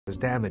is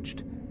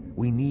damaged.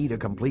 We need a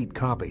complete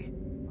copy.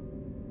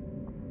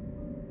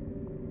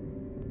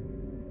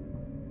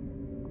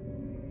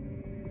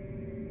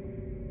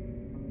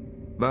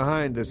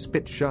 Behind the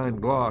spit-shine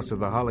gloss of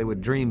the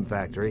Hollywood Dream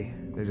Factory,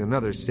 there's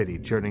another city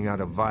churning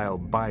out a vile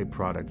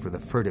byproduct for the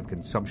furtive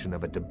consumption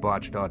of a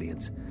debauched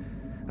audience.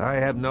 I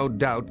have no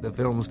doubt the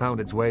film's found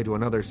its way to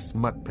another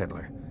smut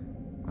peddler.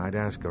 I'd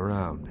ask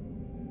around.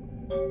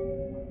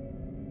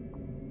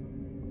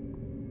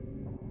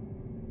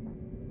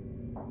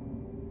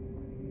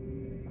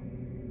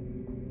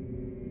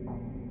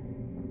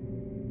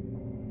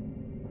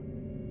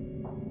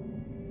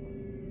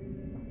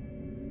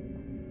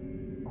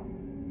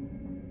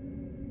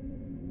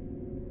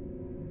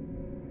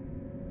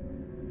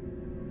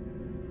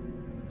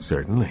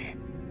 Certainly.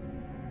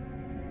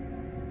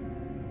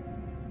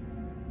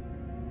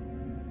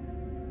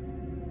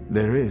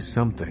 There is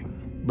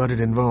something, but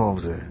it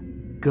involves a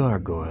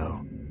gargoyle.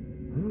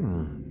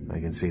 I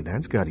can see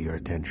that's got your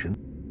attention.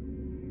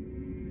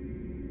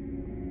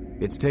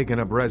 It's taken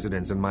up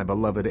residence in my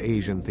beloved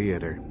Asian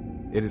theater.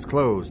 It is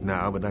closed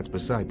now, but that's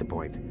beside the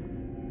point.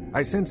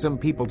 I sent some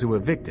people to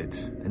evict it,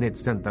 and it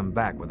sent them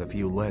back with a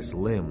few less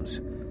limbs.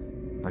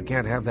 I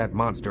can't have that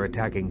monster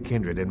attacking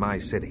kindred in my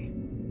city.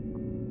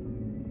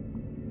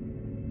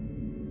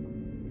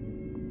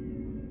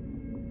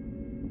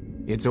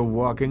 It's a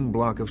walking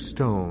block of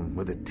stone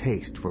with a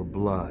taste for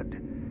blood.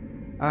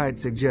 I'd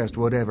suggest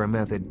whatever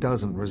method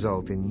doesn't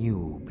result in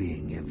you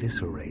being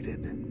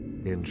eviscerated.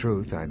 In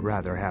truth, I'd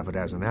rather have it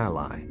as an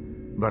ally,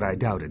 but I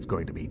doubt it's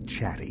going to be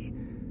chatty.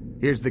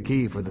 Here's the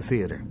key for the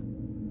theater.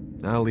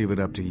 I'll leave it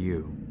up to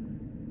you.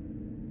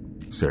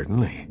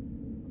 Certainly.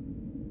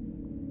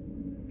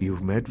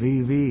 You've met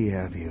VV,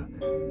 have you?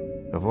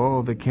 Of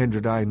all the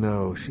kindred I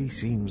know, she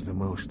seems the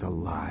most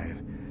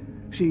alive.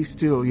 She's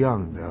still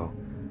young, though,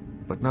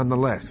 but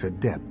nonetheless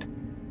adept.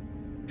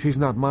 She's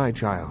not my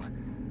child,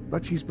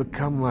 but she's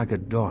become like a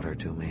daughter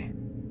to me.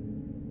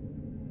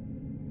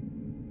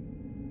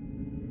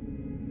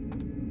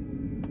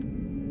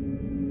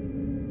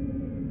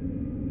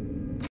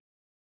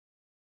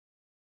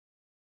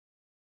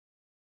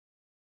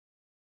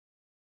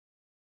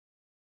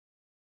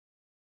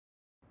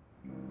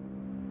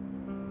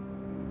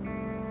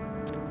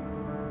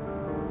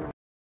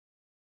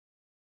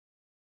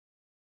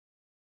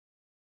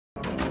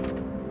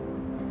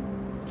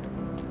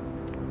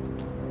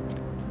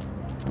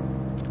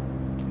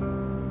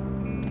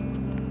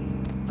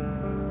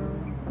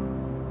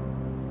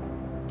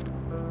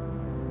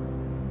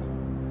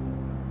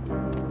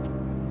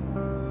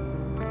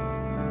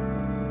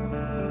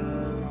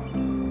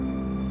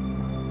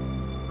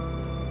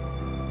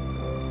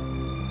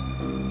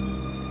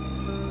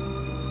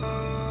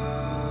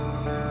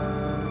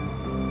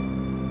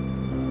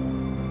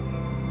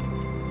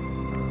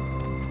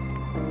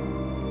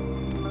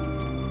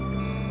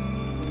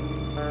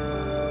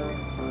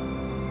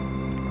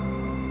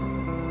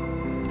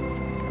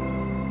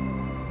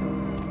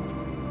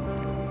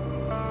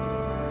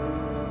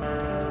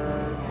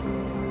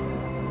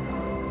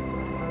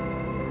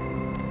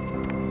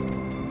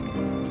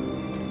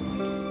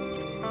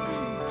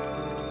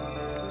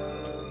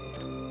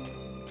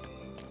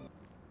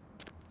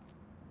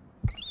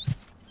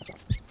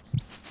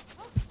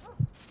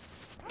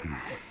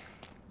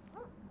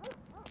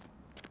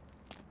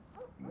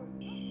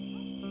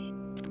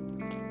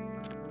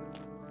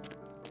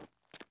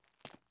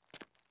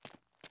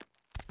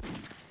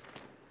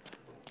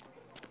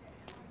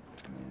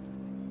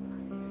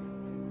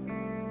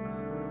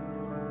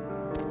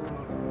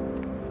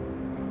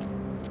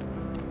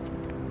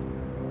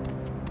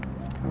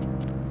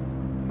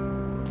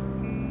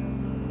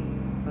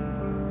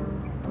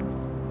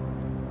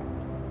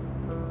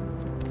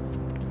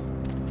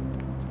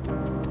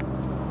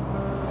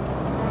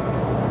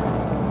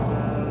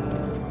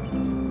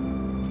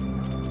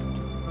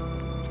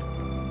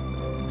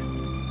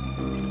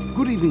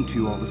 Good evening to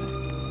you all the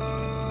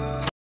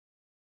same.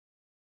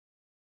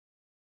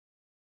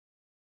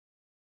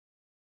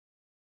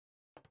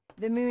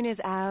 The moon is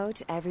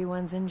out,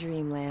 everyone's in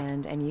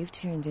dreamland, and you've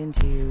tuned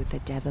into the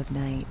Deb of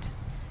Night.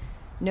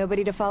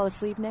 Nobody to fall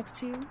asleep next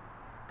to you?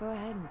 Go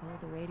ahead and pull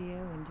the radio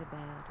into bed.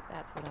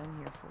 That's what I'm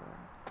here for.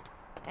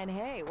 And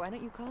hey, why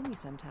don't you call me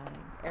sometime?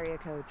 Area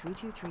code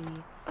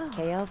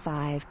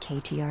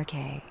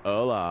 323-KL5-KTRK.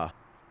 Hola.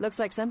 Looks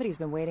like somebody's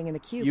been waiting in the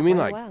queue. You mean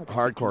quite like a while to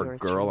speak to hardcore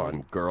yours girl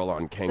on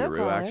truly. kangaroo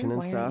So, caller, action and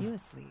why stuff? aren't you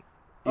asleep?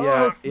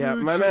 Yeah,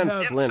 my man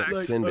Flint at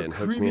Sinbin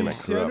hooks me in the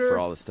crew up for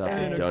all the stuff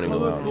that don't even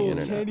allow on the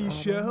internet. Candy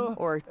shell,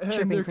 Or and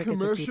tripping their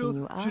crickets are keeping you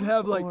commercial up, should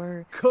have like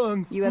or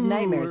kung fu you have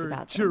nightmares or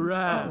about them.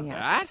 giraffe. Oh, yeah.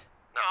 That?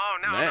 No,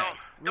 Man,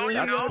 Don't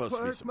that's you know? supposed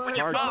to be some When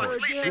You fall hardcore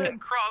asleep, they shit. can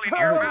crawl into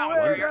How your do mouth I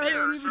or your don't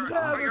ears even or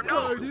have your a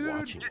car, nose.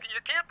 dude?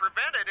 You can't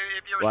prevent it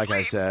if you're Like I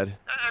asleep. said,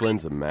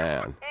 Flynn's a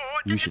man.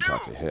 What You can should you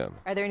talk do? to him.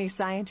 Are there any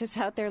scientists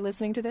out there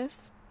listening to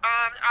this?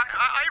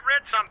 I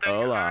read something.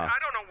 Hola. I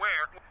don't know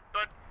where,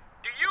 but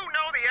do you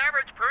know the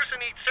average person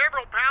eats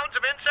several pounds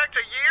of insects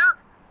a year?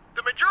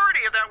 The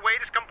majority of that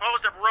weight is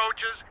composed of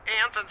roaches,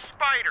 ants, and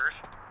spiders.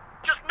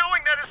 Just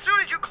knowing that as soon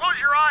as you close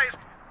your eyes,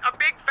 a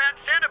big fat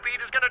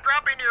centipede is gonna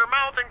drop into your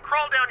mouth and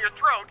crawl down your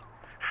throat.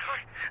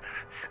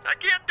 I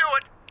can't do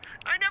it.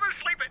 I never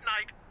sleep at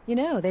night. You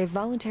know, they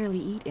voluntarily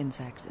eat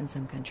insects in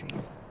some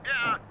countries.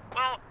 Yeah,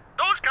 well,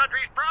 those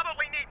countries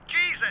probably need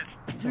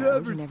Jesus. So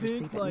you never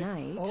sleep at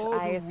night.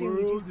 I assume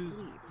you do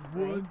sleep,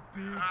 right?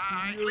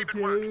 I sleep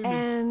at work.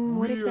 And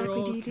what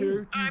exactly do you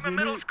do? I'm a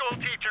middle school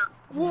teacher.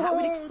 That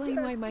would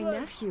explain why my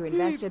nephew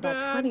invested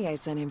that 20 I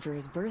sent him for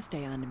his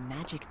birthday on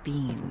magic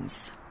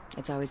beans.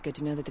 It's always good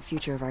to know that the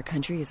future of our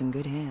country is in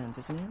good hands,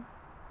 isn't it?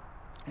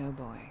 Oh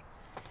boy.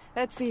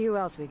 Let's see who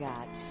else we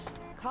got.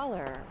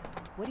 Caller,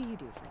 what do you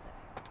do for a living?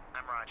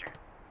 I'm Roger.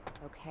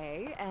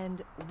 Okay,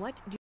 and what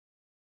do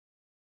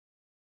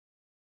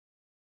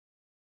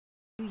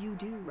you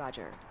do,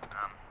 Roger?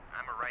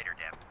 I'm a writer,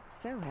 Deb.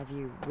 So, have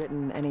you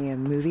written any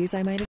movies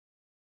I might have?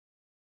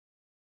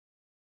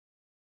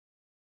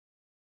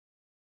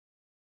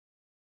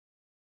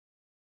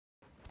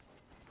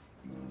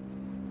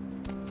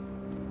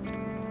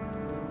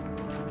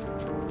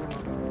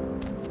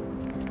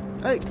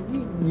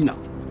 No.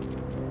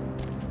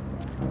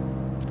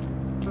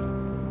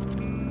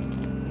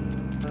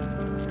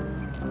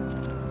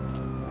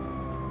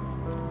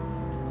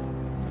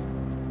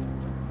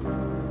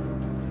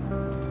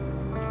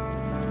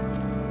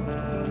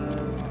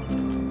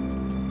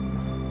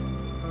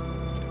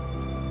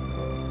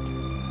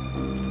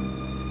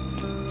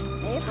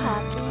 Hey,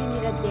 Poppy, you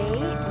need a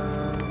date?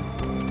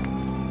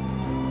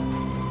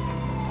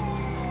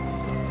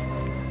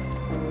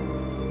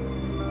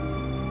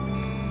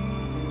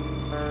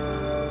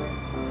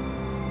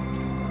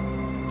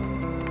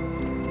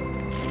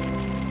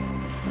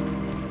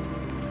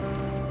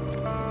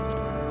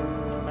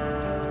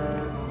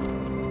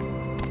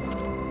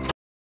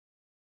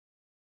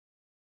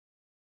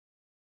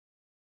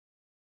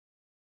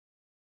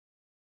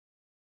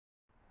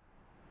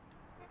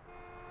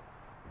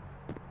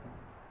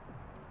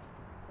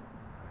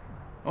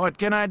 What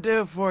can I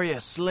do for you,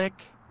 Slick?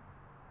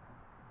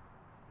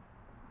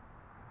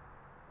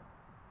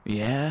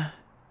 Yeah?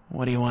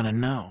 What do you want to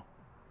know?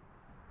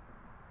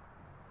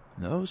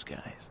 Those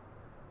guys?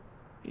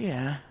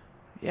 Yeah,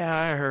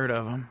 I heard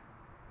of them.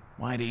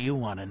 Why do you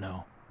want to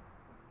know?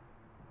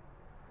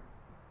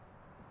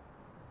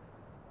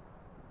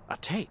 A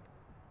tape?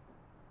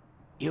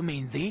 You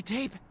mean the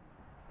tape?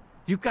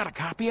 You've got a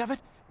copy of it?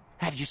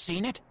 Have you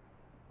seen it?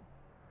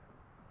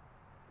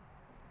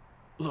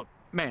 Look,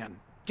 man,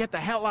 get the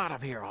hell out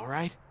of here, all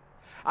right?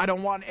 I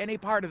don't want any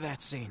part of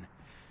that scene.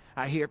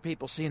 I hear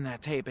people seeing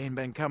that tape ain't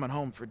been coming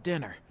home for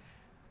dinner.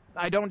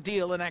 I don't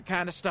deal in that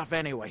kind of stuff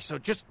anyway, so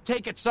just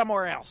take it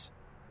somewhere else.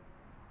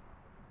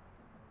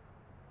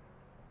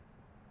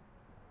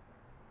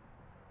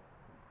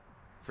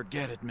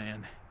 Forget it,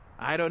 man.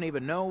 I don't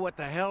even know what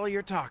the hell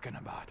you're talking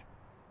about.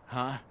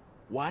 Huh?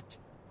 What?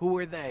 Who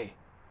are they?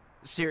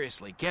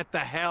 Seriously, get the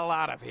hell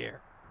out of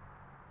here.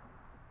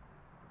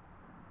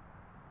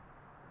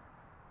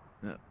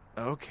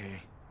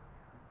 Okay.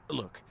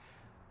 Look,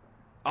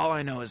 all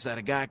I know is that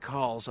a guy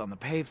calls on the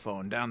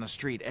payphone down the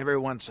street every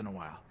once in a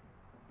while.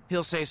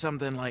 He'll say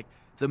something like,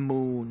 the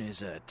moon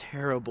is a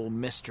terrible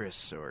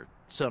mistress, or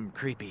some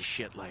creepy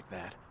shit like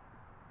that.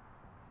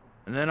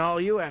 And then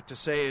all you have to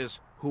say is,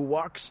 who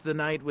walks the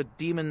night with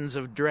demons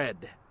of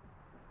dread.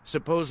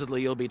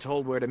 Supposedly you'll be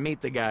told where to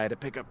meet the guy to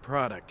pick up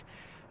product.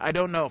 I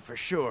don't know for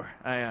sure.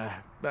 I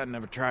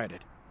never tried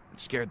it. It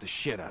scared the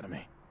shit out of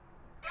me.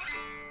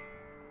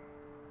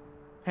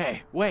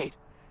 Hey, wait.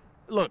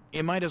 Look,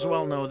 you might as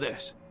well know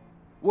this.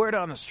 Word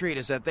on the street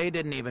is that they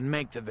didn't even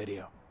make the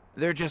video.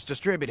 They're just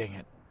distributing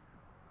it.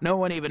 No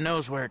one even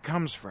knows where it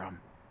comes from.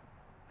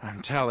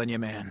 I'm telling you,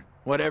 man,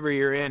 whatever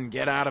you're in,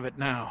 get out of it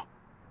now.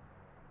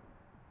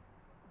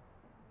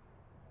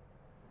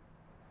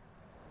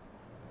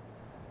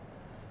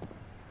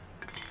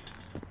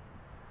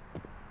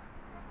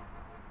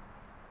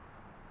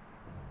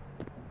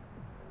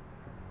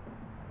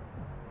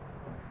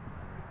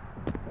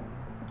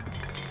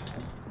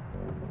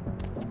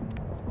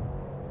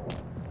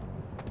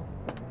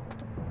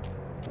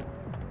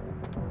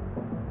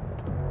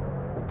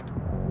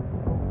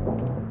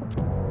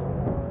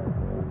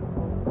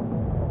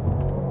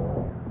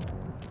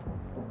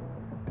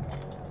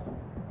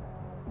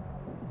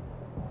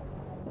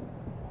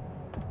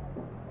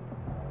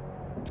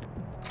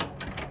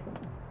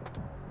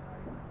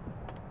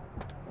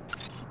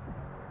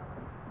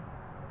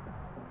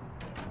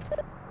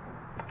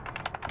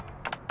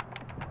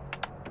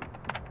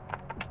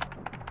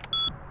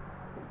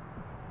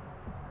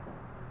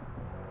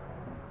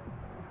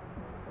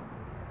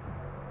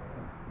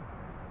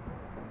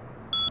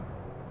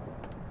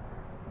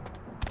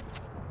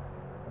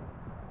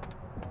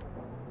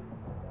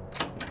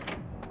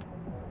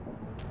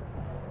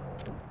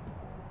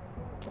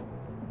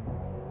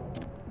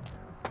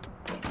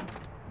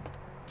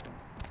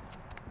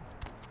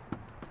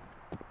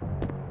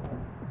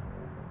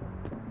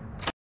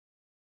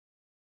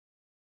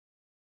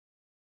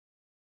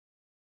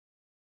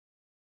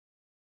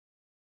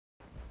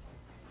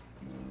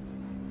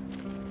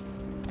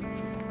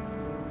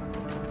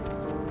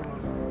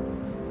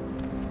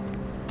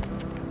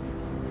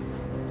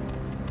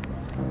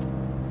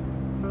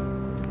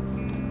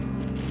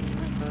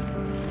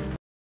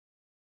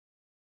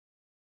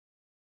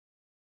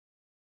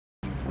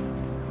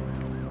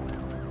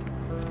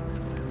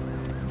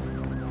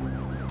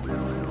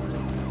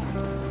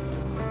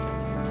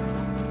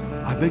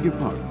 beg your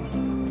pardon.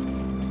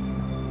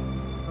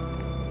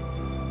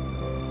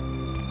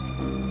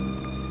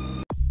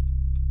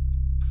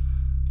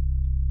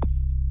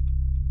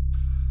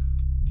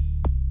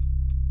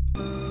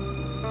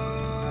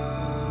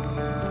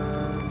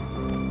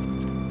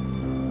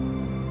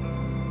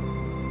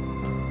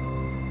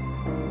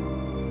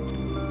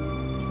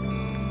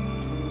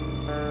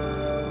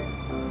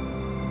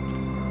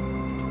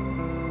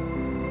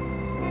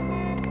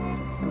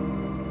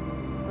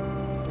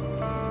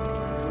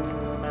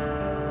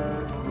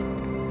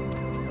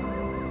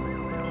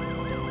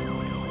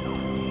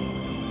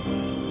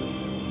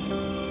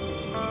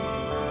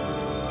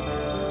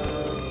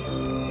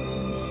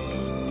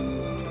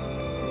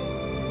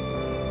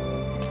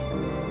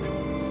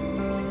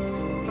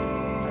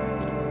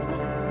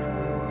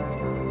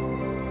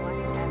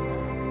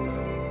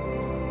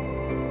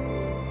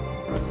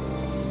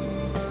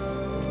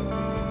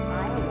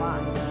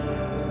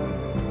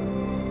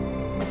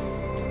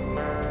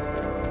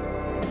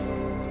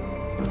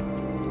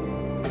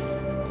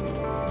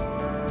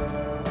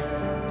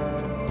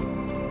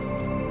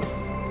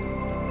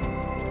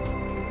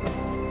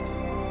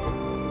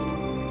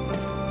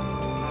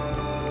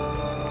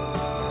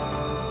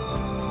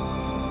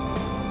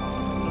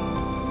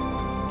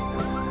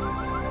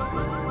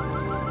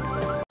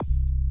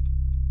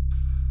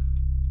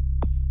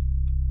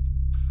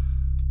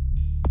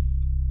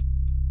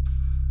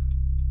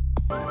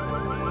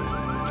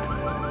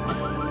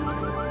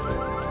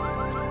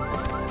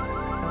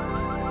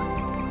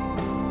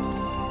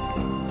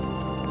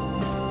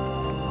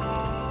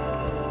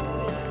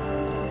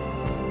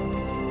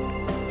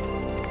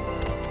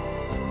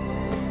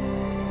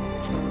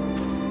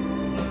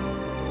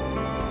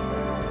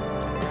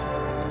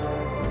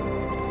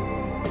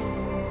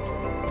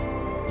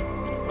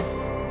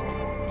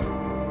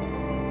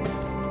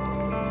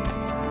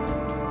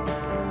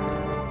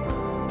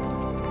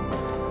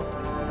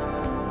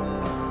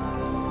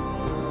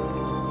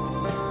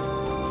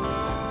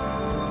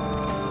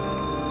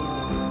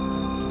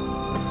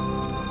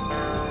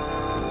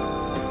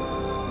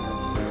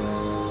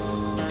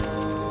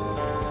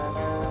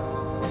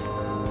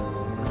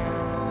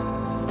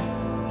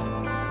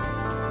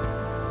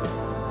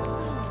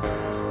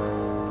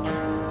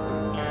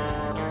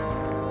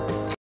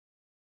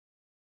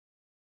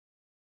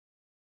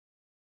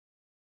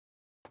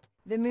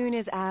 The moon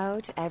is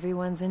out,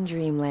 everyone's in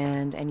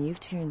dreamland, and you've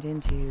tuned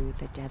into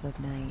the dead of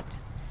night.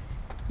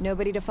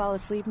 Nobody to fall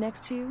asleep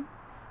next to you?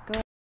 Go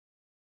ahead.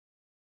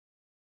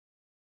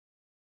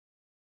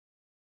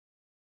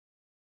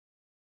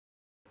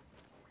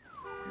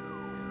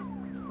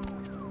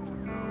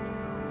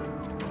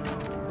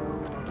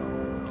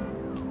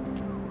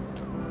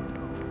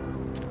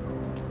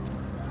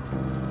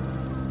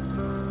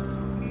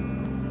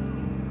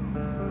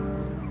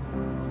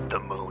 The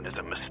moon is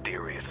a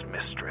mysterious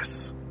mistress.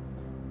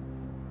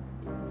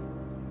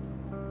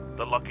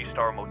 The Lucky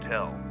Star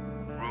Motel,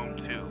 Room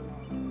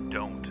 2.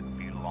 Don't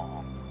be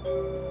long.